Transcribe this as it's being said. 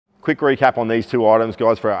Quick recap on these two items,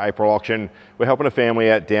 guys, for our April auction. We're helping a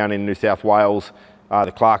family out down in New South Wales,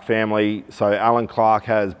 the Clark family. So Alan Clark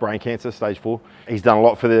has brain cancer, stage 4. He's done a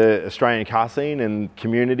lot for the Australian car scene and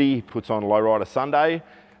community. He puts on Lowrider Sunday,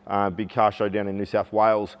 big car show down in New South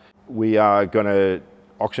Wales. We are going to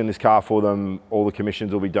auction this car for them. All the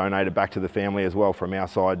commissions will be donated back to the family as well from our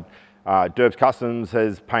side. Derbs Customs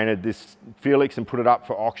has painted this Felix and put it up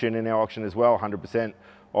for auction in our auction as well. 100%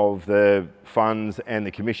 of the funds and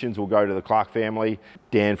the commissions will go to the Clark family.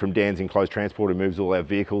 Dan from Dan's Enclosed Transport, who moves all our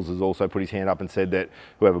vehicles, has also put his hand up and said that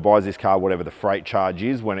whoever buys this car, whatever the freight charge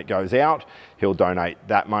is when it goes out, he'll donate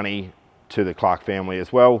that money to the Clark family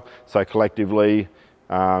as well. So collectively,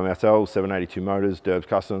 ourselves, 782 Motors, Derbs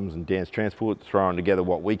Customs and Dan's Transport, throwing together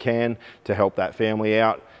what we can to help that family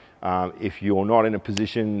out. If you're not in a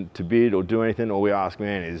position to bid or do anything, all we ask,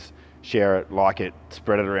 man, is share it, like it,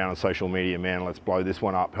 spread it around on social media, man. Let's blow this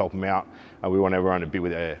one up, help them out. We want everyone to bid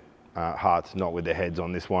with their hearts, not with their heads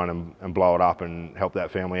on this one, and blow it up and help that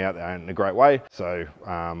family out in a great way. So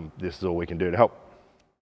this is all we can do to help.